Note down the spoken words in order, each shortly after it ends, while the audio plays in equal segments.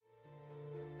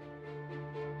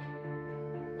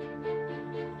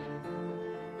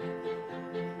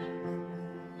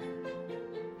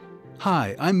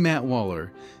Hi, I'm Matt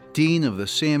Waller, Dean of the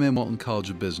Sam M. Walton College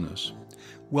of Business.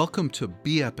 Welcome to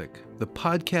Be Epic, the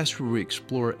podcast where we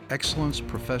explore excellence,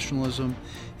 professionalism,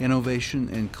 innovation,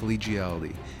 and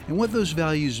collegiality, and what those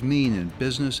values mean in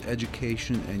business,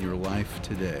 education, and your life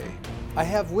today. I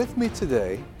have with me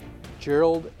today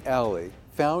Gerald Alley,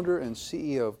 founder and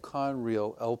CEO of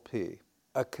Conreal LP,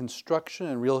 a construction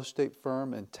and real estate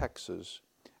firm in Texas,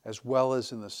 as well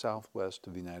as in the Southwest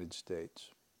of the United States.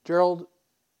 Gerald,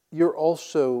 you're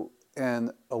also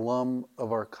an alum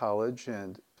of our college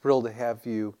and thrilled to have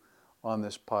you on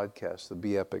this podcast, the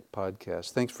Be Epic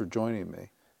podcast. Thanks for joining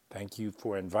me. Thank you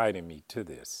for inviting me to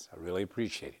this. I really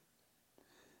appreciate it.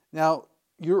 Now,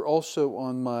 you're also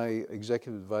on my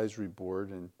executive advisory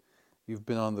board, and you've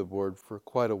been on the board for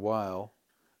quite a while.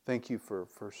 Thank you for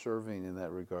serving in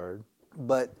that regard.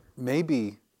 But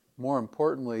maybe more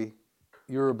importantly,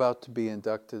 you're about to be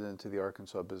inducted into the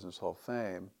Arkansas Business Hall of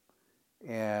Fame.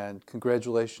 And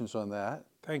congratulations on that.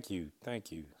 Thank you.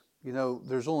 Thank you. You know,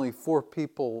 there's only 4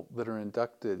 people that are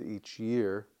inducted each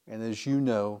year. And as you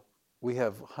know, we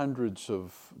have hundreds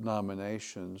of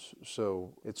nominations.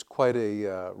 So it's quite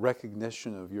a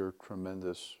recognition of your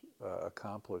tremendous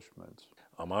accomplishments.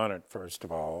 I'm honored, first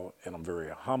of all, and I'm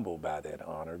very humbled by that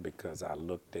honor because I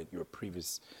looked at your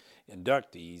previous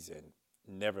inductees and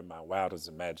never in my wildest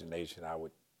imagination I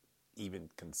would even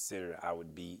consider I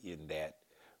would be in that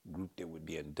group that would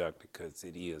be inducted, because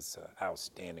it is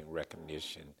outstanding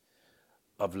recognition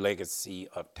of legacy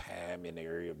of time in the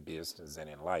area of business and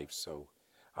in life. So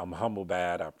I'm humbled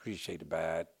by it, I appreciate it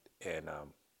by it, and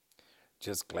I'm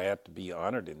just glad to be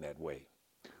honored in that way.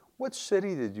 What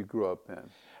city did you grow up in?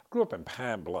 I grew up in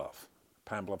Pine Bluff,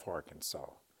 Arkansas,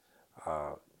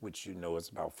 which you know is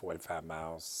about 45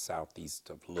 miles southeast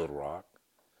of Little Rock,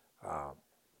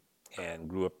 and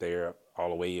grew up there all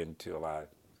the way until I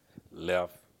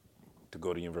left to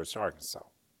go to University of Arkansas.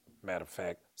 Matter of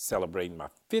fact, celebrating my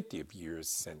 50th year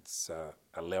since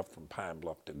I left from Pine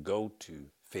Bluff to go to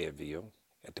Fayetteville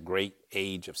at the great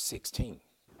age of 16.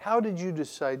 How did you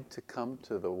decide to come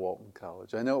to the Walton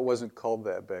College? I know it wasn't called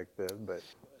that back then, but...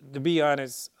 To be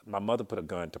honest, my mother put a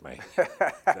gun to my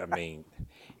head.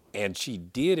 And she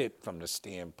did it from the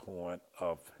standpoint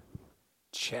of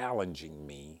challenging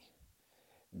me,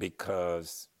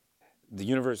 because the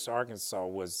University of Arkansas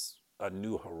was a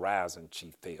new horizon,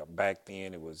 she felt. Back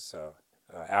then, it was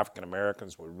African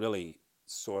Americans were really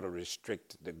sort of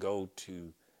restricted to go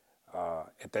to,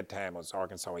 at that time it was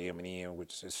Arkansas A&M,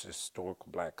 which is a historical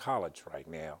black college right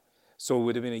now. So it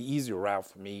would have been an easier route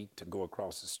for me to go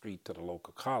across the street to the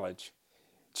local college.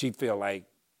 She felt like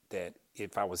that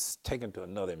if I was taken to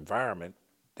another environment,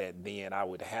 that then I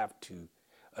would have to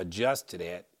adjust to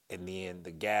that, and then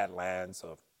the guidelines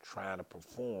of trying to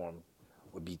perform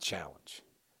would be challenged.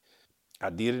 I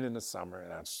did it in the summer,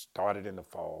 and I started in the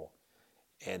fall,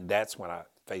 and that's when I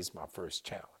faced my first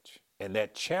challenge. And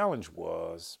that challenge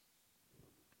was,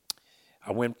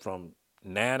 I went from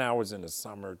 9 hours in the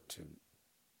summer to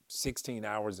 16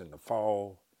 hours in the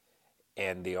fall,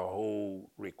 and the whole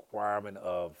requirement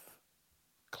of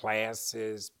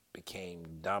classes became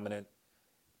dominant.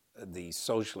 The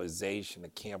socialization, the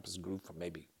campus grew from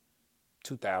maybe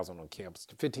 2,000 on campus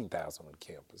to 15,000 on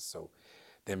campus. So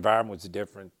the environment was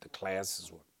different. The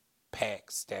classes were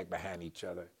packed, stacked behind each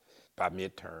other by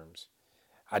midterms.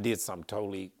 I did something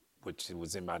totally, which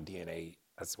was in my DNA.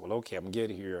 I said, well, okay, I'm going to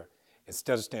get here.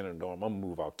 Instead of staying in the dorm, I'm going to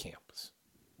move off campus.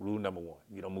 Rule number 1,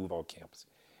 you don't move off campus.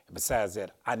 And besides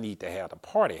that, I need to have the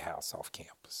party house off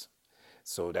campus.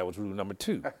 So that was rule number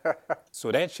 2.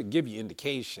 So that should give you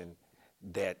indication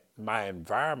that my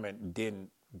environment didn't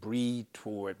breed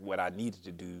toward what I needed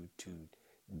to do to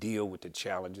deal with the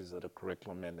challenges of the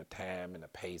curriculum and the time and the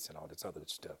pace and all this other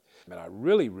stuff. And I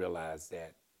really realized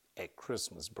that at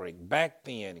Christmas break. Back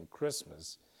then in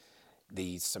Christmas,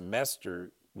 the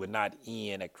semester would not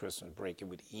end at Christmas break. It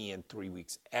would end 3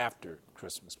 weeks after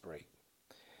Christmas break.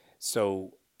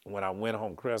 So when I went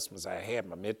home Christmas, I had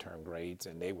my midterm grades,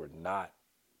 and they were not,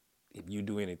 if you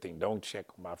do anything, don't check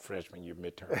on my freshman year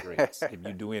midterm grades, if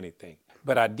you do anything.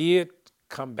 But I did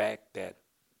come back that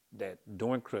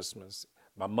during Christmas,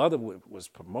 my mother was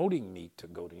promoting me to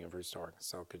go to the University of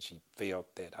Arkansas because she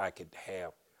felt that I could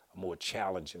have a more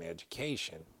challenging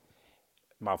education.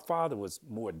 My father was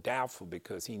more doubtful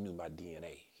because he knew my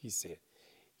DNA. He said,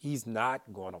 he's not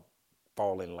going to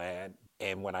fall in line.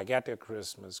 And when I got there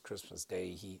Christmas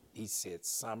Day, he said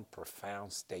some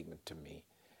profound statement to me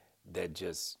that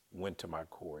just went to my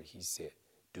core. He said,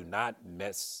 do not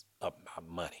mess up my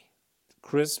money.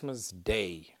 Christmas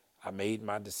Day, I made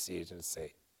my decision to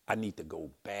say, I need to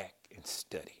go back and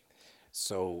study.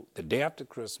 So the day after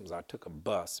Christmas, I took a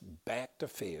bus back to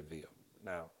Fayetteville.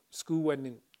 Now, school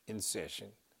wasn't in session,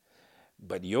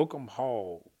 but Yoakum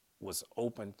Hall was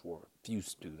open for a few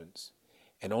students.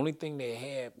 And the only thing they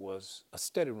had was a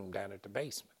study room down at the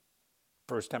basement.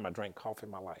 First time I drank coffee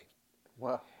in my life.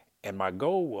 Wow. And my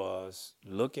goal was,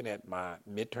 looking at my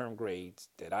midterm grades,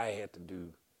 that I had to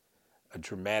do a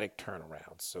dramatic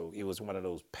turnaround. So it was one of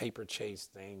those paper chase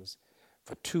things.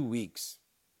 For 2 weeks,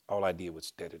 all I did was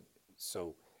study.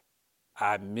 So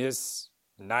I missed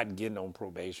not getting on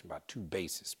probation by 2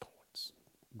 basis points.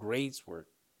 Grades were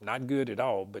not good at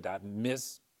all, but I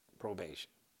missed probation.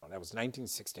 That was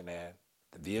 1969.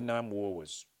 The Vietnam War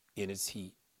was in its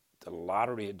heat. The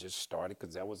lottery had just started,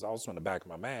 because that was also in the back of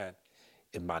my mind.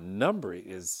 If my number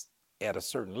is at a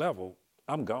certain level,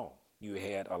 I'm gone. You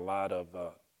had a lot of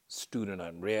student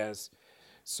unrest.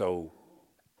 So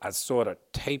I sort of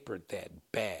tapered that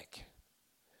back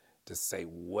to say,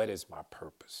 what is my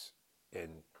purpose? And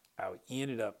I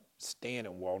ended up staying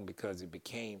in Walton because it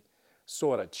became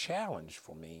sort of a challenge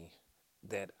for me,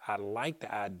 that I liked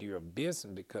the idea of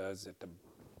business, because at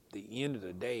the end of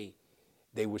the day,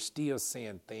 they were still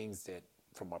saying things that,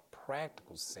 from a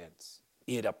practical sense,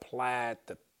 it applied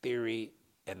the theory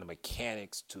and the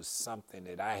mechanics to something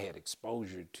that I had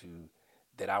exposure to,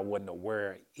 that I wasn't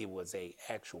aware it was a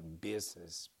actual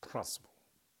business principle.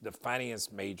 The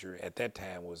finance major at that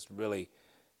time was really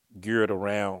geared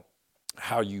around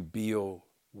how you build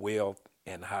wealth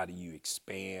and how do you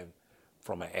expand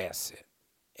from an asset.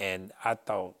 And I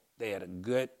thought they had a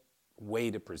good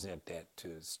way to present that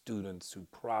to students who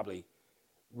probably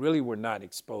really were not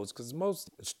exposed, because most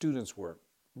students were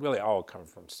really all coming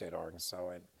from the state of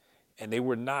Arkansas, and they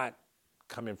were not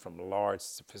coming from large,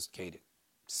 sophisticated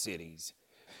cities.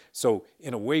 So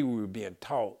in a way, we were being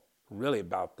taught really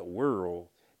about the world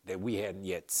that we hadn't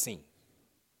yet seen.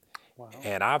 Wow.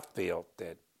 And I felt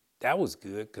that that was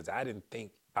good, because I didn't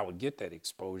think I would get that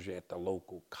exposure at the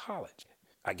local college.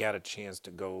 I got a chance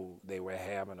to go. They were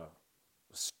having a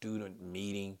student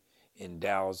meeting in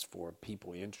Dallas for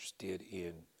people interested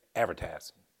in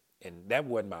advertising. And that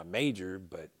wasn't my major,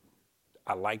 but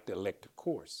I liked the elective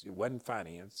course. It wasn't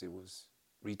finance, it was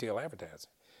retail advertising.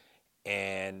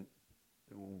 And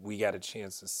we got a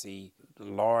chance to see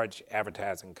large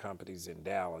advertising companies in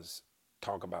Dallas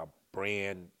talk about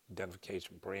brand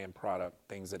identification, brand product,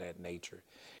 things of that nature.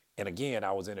 And again,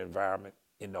 I was in an environment,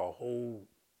 in the whole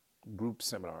group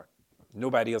seminar,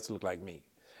 nobody else looked like me.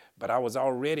 But I was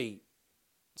already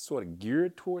sort of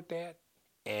geared toward that.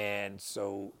 And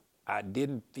so I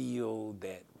didn't feel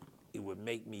that it would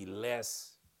make me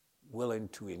less willing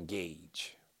to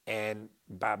engage. And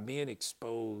by being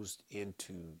exposed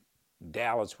into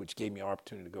Dallas, which gave me an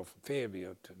opportunity to go from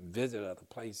Fayetteville to visit other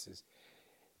places,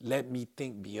 let me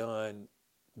think beyond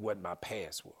what my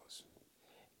past was.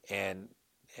 And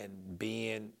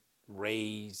being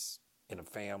raised in a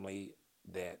family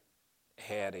that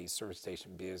had a service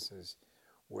station business,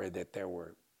 where that there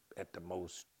were at the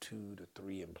most 2 to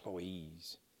 3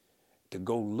 employees, to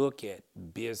go look at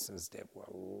business that were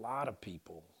a lot of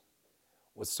people,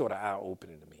 was sort of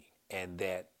eye-opening to me. And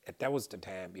that was the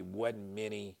time, it wasn't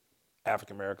many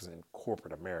African Americans in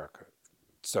corporate America.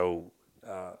 So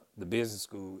the business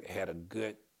school had a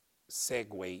good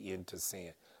segue into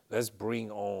saying, let's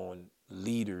bring on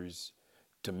leaders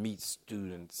to meet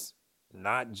students,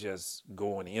 not just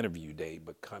go on interview day,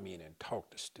 but come in and talk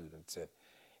to students.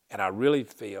 And I really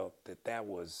felt that that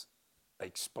was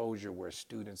exposure where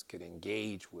students could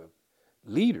engage with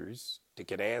leaders, that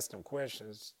could ask them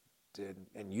questions,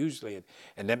 and usually,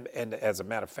 and as a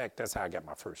matter of fact, that's how I got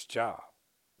my first job.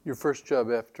 Your first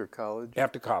job after college?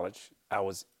 After college, I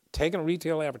was taking a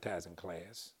retail advertising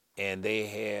class, and they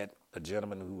had a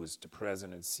gentleman who was the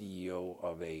president and CEO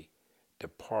of a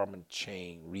department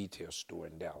chain retail store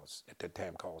in Dallas, at that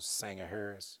time called Sanger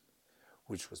Harris,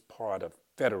 which was part of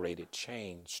Federated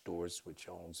Chain Stores, which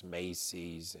owns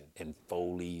Macy's and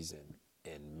Foley's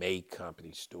and May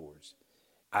Company stores.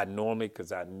 I normally,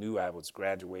 because I knew I was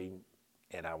graduating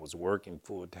and I was working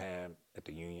full-time at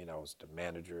the union, I was the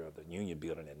manager of the union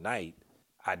building at night,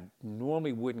 I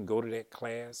normally wouldn't go to that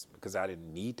class because I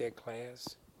didn't need that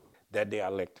class. That day I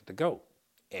elected to go.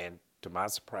 And to my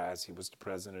surprise, he was the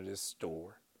president of this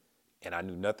store, and I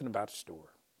knew nothing about the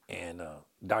store. And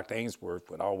Dr.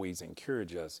 Ainsworth would always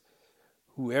encourage us,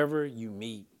 whoever you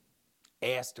meet,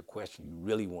 ask the question you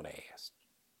really want to ask.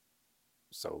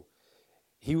 So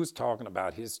he was talking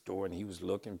about his store, and he was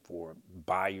looking for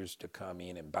buyers to come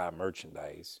in and buy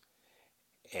merchandise.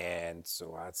 And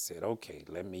so I said, okay,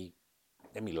 let me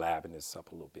liven this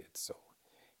up a little bit. So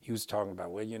he was talking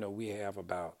about, well, we have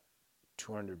about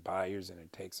 200 buyers, and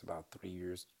it takes about 3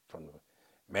 years from the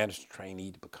manager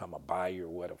trainee to become a buyer,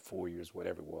 or 4 years,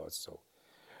 whatever it was. So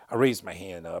I raised my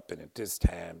hand up, and at this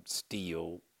time,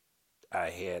 still, I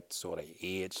had sort of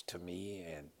edge to me,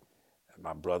 and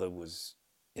my brother was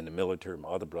in the military. My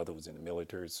other brother was in the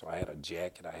military, so I had a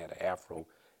jacket. I had an afro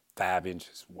 5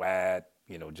 inches wide,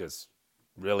 just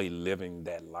really living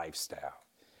that lifestyle.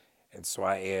 And so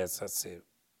I asked, I said,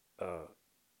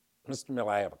 Mr.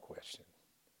 Miller, I have a question.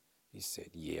 He said,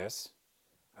 yes.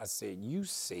 I said, you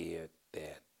said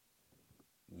that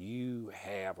you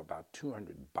have about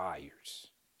 200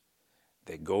 buyers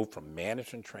that go from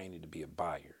management training to be a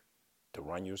buyer to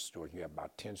run your store. You have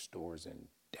about 10 stores in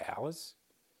Dallas.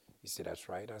 He said, that's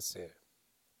right. I said,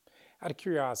 out of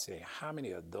curiosity, how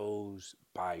many of those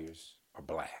buyers are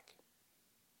black?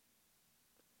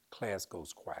 Class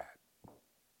goes quiet.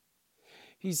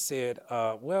 He said,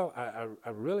 well, I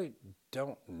really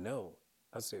don't know.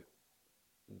 I said,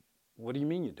 what do you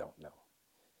mean you don't know?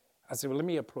 I said, well, let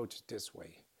me approach it this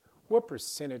way. What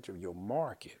percentage of your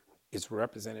market is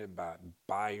represented by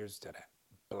buyers that are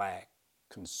black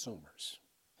consumers?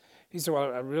 He said,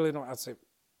 well, I really don't. I said,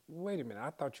 wait a minute, I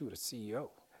thought you were the CEO.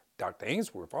 Dr.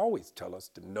 Ainsworth always tell us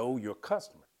to know your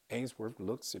customer. Ainsworth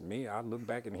looks at me, I look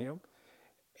back at him,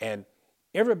 and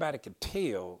everybody could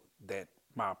tell that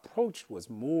my approach was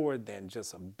more than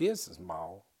just a business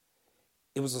model.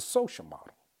 It was a social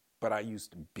model, but I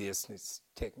used business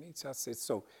techniques. I said,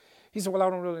 so he said, well, I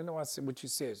don't really know. I said, what you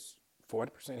said is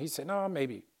 40%. He said, no,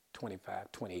 maybe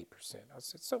 25, 28%. I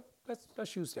said, so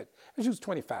let's use that. Let's use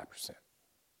 25%. I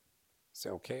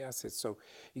said, okay. I said, so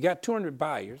you got 200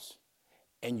 buyers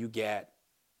and you got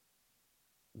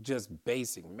just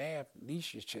basic math. At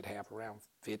least you should have around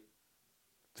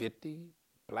 50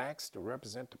 blacks to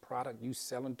represent the product you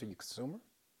selling to your consumer.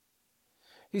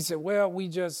 He said, well, we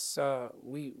just,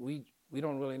 we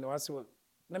don't really know. I said, well,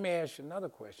 let me ask you another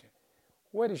question.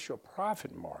 What is your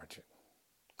profit margin?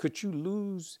 Could you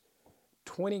lose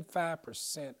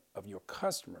 25% of your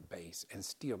customer base and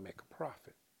still make a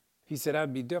profit? He said,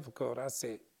 that'd be difficult. I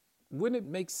said, wouldn't it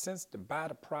make sense to buy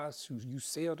the products you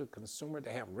sell to the consumer to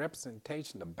have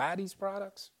representation to buy these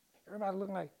products? Everybody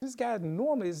looking like, this guy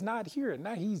normally is not here.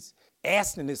 Now he's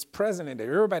asking this president that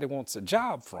everybody wants a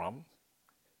job from,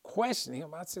 questioning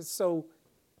him. I said, so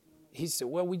he said,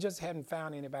 well, we just haven't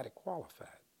found anybody qualified.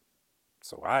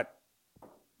 So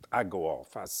I go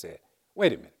off. I said,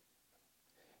 wait a minute.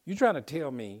 You're trying to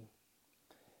tell me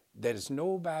that it's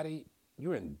nobody,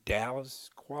 you're in Dallas,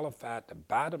 qualified to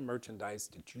buy the merchandise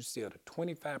that you sell to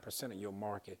 25% of your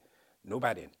market,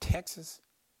 nobody in Texas,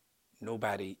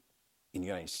 nobody in the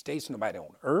United States, nobody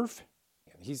on earth?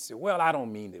 And he said, well, I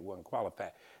don't mean they weren't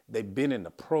qualified. They've been in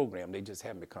the program, they just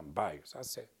haven't become buyers. I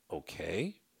said,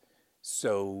 okay.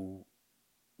 So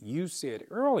you said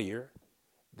earlier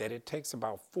that it takes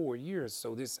about 4 years.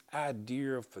 So this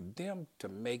idea for them to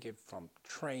make it from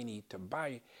trainee to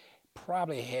buyer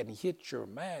probably hadn't hit your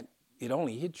mind. It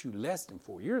only hit you less than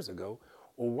 4 years ago.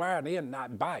 Or why are they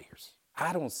not buyers?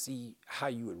 I don't see how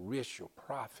you would risk your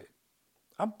profit.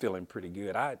 I'm feeling pretty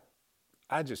good.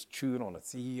 I just chewed on a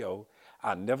CEO.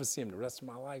 I'll never see him the rest of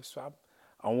my life. So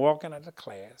I'm walking out of the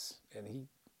class, and he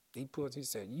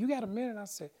said, you got a minute? I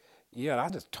said, yeah, I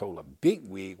just told a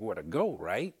bigwig where to go,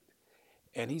 right?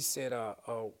 And he said,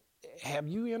 have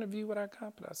you interviewed with our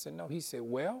company? I said, no. He said,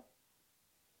 well,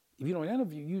 if you don't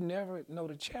interview, you never know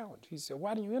the challenge. He said,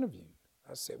 why do you interview?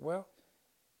 I said, well,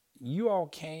 you all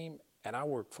came and I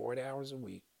work 40 hours a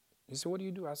week. He said, what do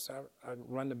you do? I said, I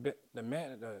run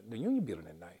the union building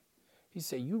at night. He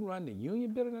said, you run the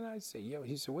union building at night? I said, yeah.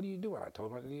 He said, what do you do? I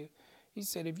told him what I did. He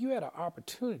said, if you had an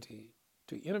opportunity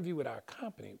to interview with our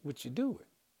company, would you do it?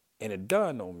 And it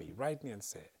dawned on me right then and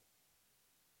said,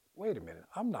 wait a minute,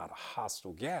 I'm not a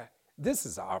hostile guy. This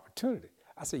is an opportunity.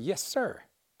 I said, yes, sir,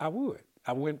 I would.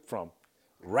 I went from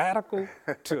radical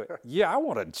to, yeah, I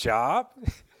want a job.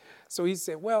 So he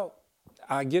said, well,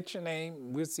 I'll get your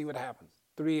name. We'll see what happens.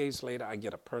 3 days later, I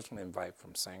get a personal invite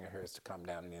from Sanger Harris to come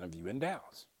down and interview in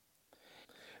Dallas.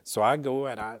 So I go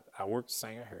and I work at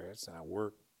Sanger Harris, and I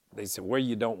work. They said, where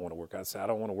you don't want to work? I said, I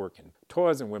don't want to work in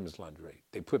toys and women's lingerie.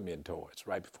 They put me in toys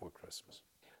right before Christmas.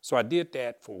 So I did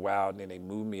that for a while, and then they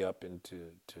moved me up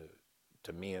into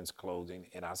men's clothing,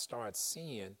 and I started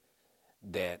seeing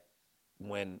that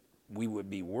when we would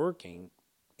be working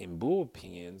in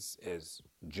bullpens as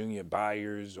junior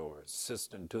buyers or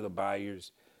assistant to the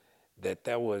buyers, that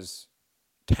there was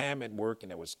time at work and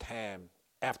there was time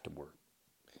after work.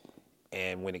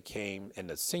 And when it came, and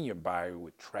the senior buyer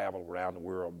would travel around the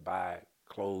world, buy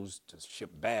clothes to ship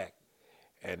back,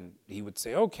 and he would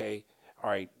say, okay, all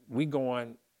right, we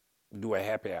going do a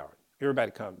happy hour.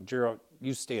 everybody come, Gerald,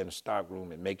 you stay in the stock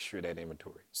room and make sure that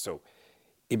inventory. So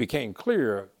it became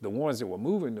clear the ones that were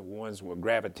moving, the ones were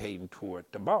gravitating toward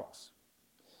the boss.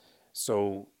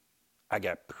 So I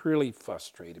got pretty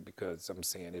frustrated because I'm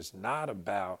saying it's not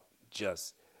about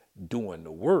just doing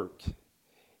the work.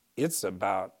 It's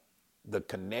about the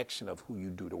connection of who you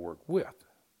do the work with.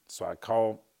 So I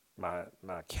called my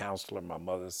counselor, my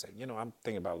mother, said, I'm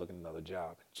thinking about looking at another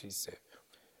job. And she said,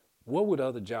 what would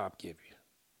other job give you?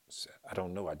 I said, I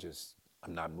don't know.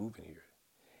 I'm not moving here.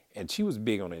 And she was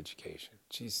big on education.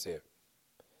 She said,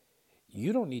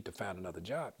 you don't need to find another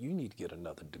job. You need to get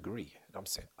another degree. And I'm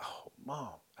saying, oh,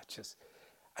 Mom, I just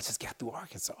got through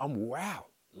Arkansas. I'm wow.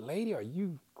 Lady, are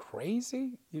you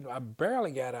crazy? I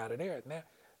barely got out of there now.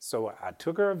 So I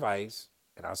took her advice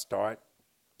and I started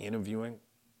interviewing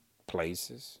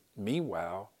places.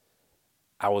 Meanwhile,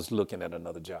 I was looking at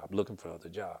another job, looking for other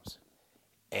jobs.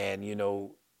 And,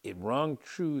 it rung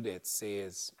true that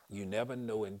says you never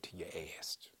know until you're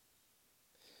asked.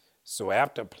 So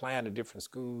after applying to different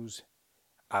schools,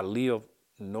 I lived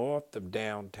north of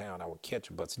downtown. I would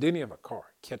catch a bus. Didn't even have a car,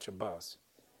 catch a bus.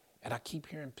 And I keep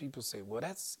hearing people say, well,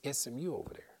 that's SMU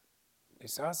over there. They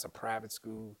say, oh, it's a private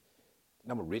school.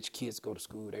 Number of rich kids go to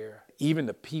school there. Even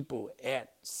the people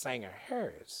at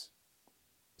Sanger-Harris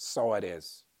saw it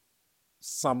as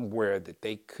somewhere that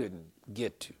they couldn't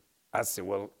get to. I said,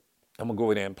 well, I'm going to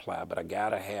go in there and apply, but I got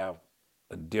to have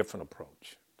a different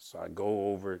approach. So I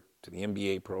go over to the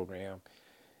MBA program,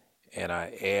 and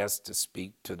I asked to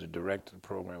speak to the director of the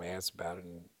program, asked about it,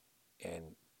 and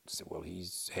said, well,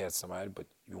 he's had somebody, but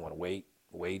you want to wait.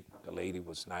 The lady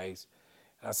was nice.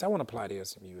 And I said, I want to apply to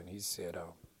SMU. And he said,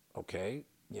 okay,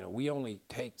 we only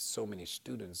take so many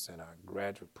students in our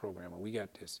graduate program, and we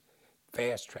got this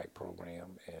fast track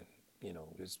program, and,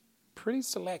 it's pretty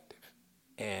selective.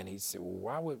 And he said, well,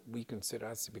 why would we consider?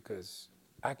 I said, because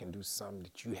I can do something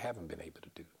that you haven't been able to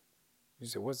do. He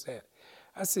said, what's that?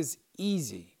 I said, it's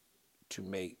easy to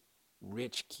make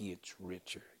rich kids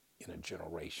richer in a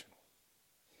generation.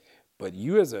 But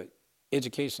you as an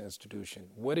education institution,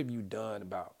 what have you done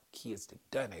about kids that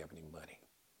don't have any money?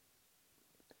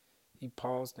 He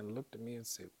paused and looked at me and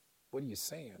said, what are you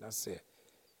saying? I said,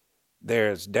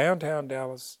 there's downtown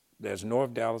Dallas, there's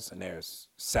North Dallas, and there's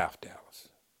South Dallas.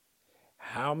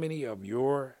 How many of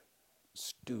your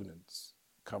students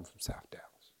come from South Dallas?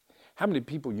 How many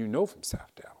people you know from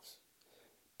South Dallas?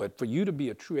 But for you to be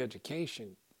a true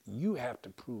education, you have to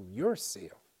prove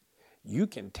yourself. You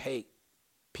can take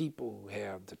people who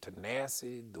have the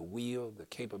tenacity, the will, the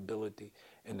capability,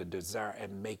 and the desire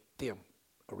and make them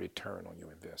a return on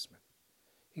your investment.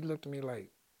 He looked at me like,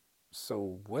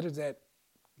 so what does that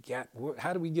got?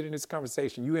 How do we get in this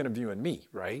conversation? You interviewing me,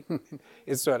 right?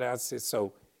 And so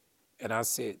I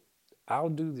said, I'll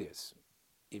do this.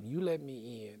 If you let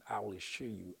me in, I will assure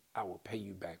you I will pay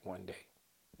you back one day.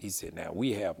 He said, now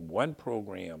we have one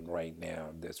program right now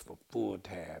that's for full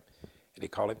time, and they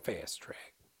call it Fast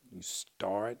Track. You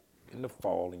start in the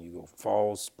fall and you go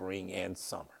fall, spring, and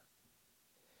summer.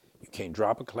 You can't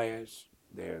drop a class.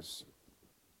 There's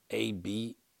A,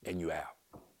 B, and you out.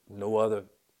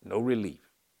 No relief.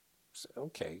 So,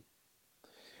 okay.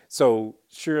 So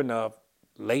sure enough,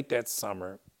 late that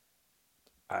summer,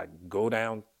 I go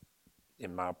down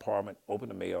in my apartment, open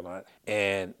the mail,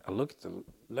 and I look at the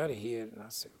letterhead and I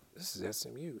said, this is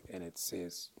SMU. And it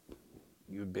says,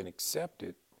 you've been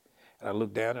accepted. And I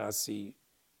look down and I see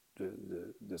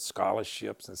the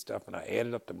scholarships and stuff, and I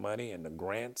added up the money and the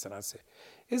grants, and I said,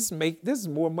 this is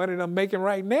more money than I'm making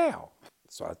right now.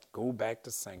 So I go back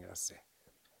to Sanger. I said,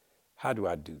 how do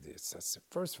I do this? I said,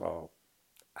 first of all,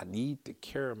 I need to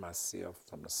carry myself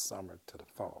from the summer to the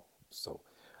fall. So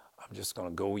I'm just going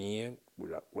to go in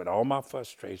with all my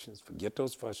frustrations, forget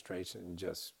those frustrations, and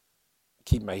just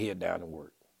keep my head down and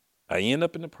work. I end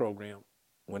up in the program.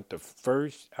 I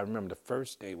remember the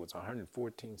first day was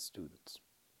 114 students.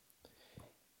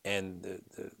 And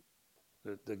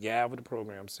the guy with the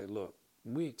program said, look,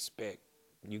 we expect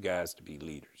you guys to be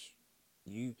leaders.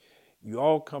 You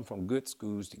all come from good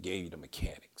schools that gave you the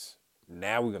mechanics.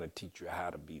 Now we're going to teach you how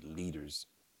to be leaders.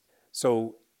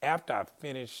 So after I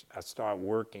finished, I started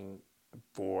working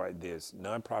for this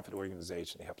nonprofit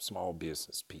organization to help small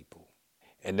business people.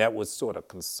 And that was sort of a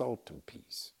consulting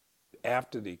piece.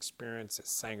 After the experience at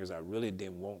Sanger's, I really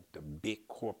didn't want the big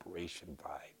corporation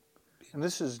vibe. And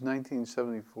this is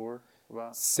 1974,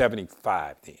 about?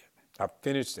 75 then. I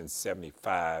finished in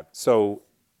 75. So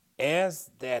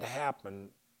as that happened,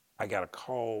 I got a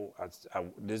call.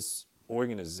 This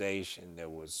organization that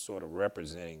was sort of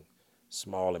representing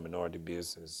small and minority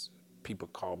business, people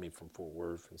called me from Fort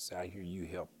Worth and said, I hear you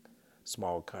help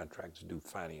small contractors do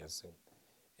financing.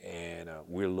 and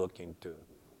we're looking to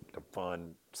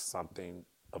fund something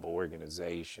of an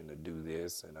organization to do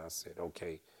this. And I said,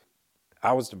 okay.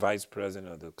 I was the vice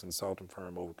president of the consulting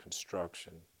firm over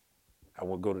construction. I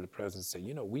would go to the president and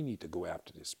say, we need to go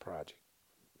after this project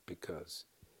because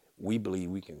we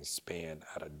believe we can expand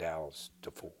out of Dallas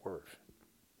to Fort Worth.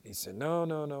 He said,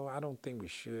 no, I don't think we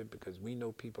should because we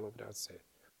know people over there.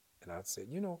 I said,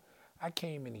 I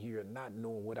came in here not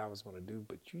knowing what I was going to do,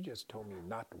 but you just told me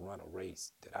not to run a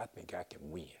race that I think I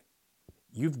can win.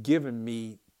 You've given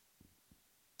me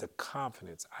the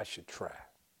confidence I should try.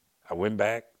 I went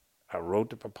back, I wrote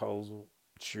the proposal.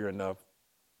 Sure enough,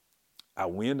 I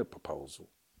win the proposal,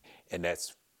 and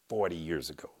that's 40 years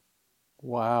ago.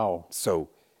 Wow. So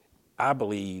I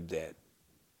believe that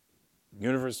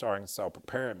University of Arkansas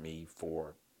prepared me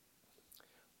for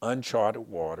uncharted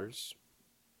waters.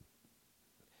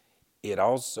 It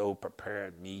also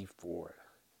prepared me for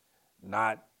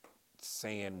not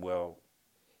saying, well,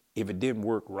 if it didn't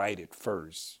work right at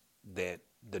first, that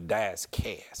the die is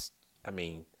cast. I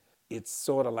mean, it's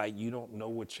sort of like you don't know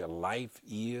what your life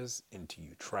is until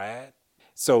you try it.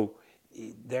 So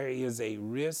there is a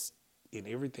risk in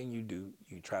everything you do.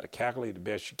 You try to calculate the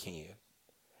best you can,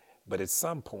 but at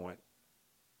some point,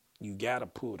 you got to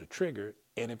pull the trigger.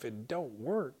 And if it don't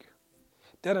work,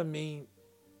 that doesn't mean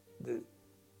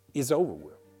it's over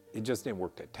with. It just didn't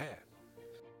work that time.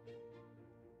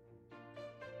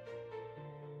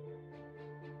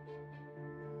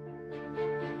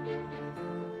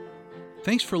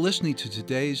 Thanks for listening to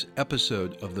today's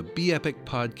episode of the Be Epic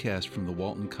podcast from the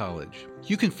Walton College.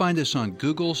 You can find us on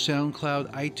Google,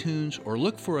 SoundCloud, iTunes, or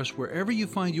look for us wherever you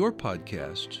find your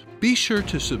podcasts. Be sure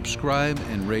to subscribe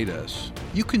and rate us.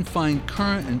 You can find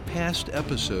current and past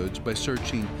episodes by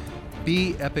searching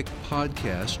Be Epic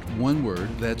Podcast, one word,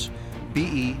 that's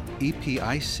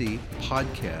BEEPIC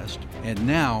podcast, and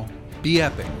now Be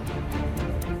Epic.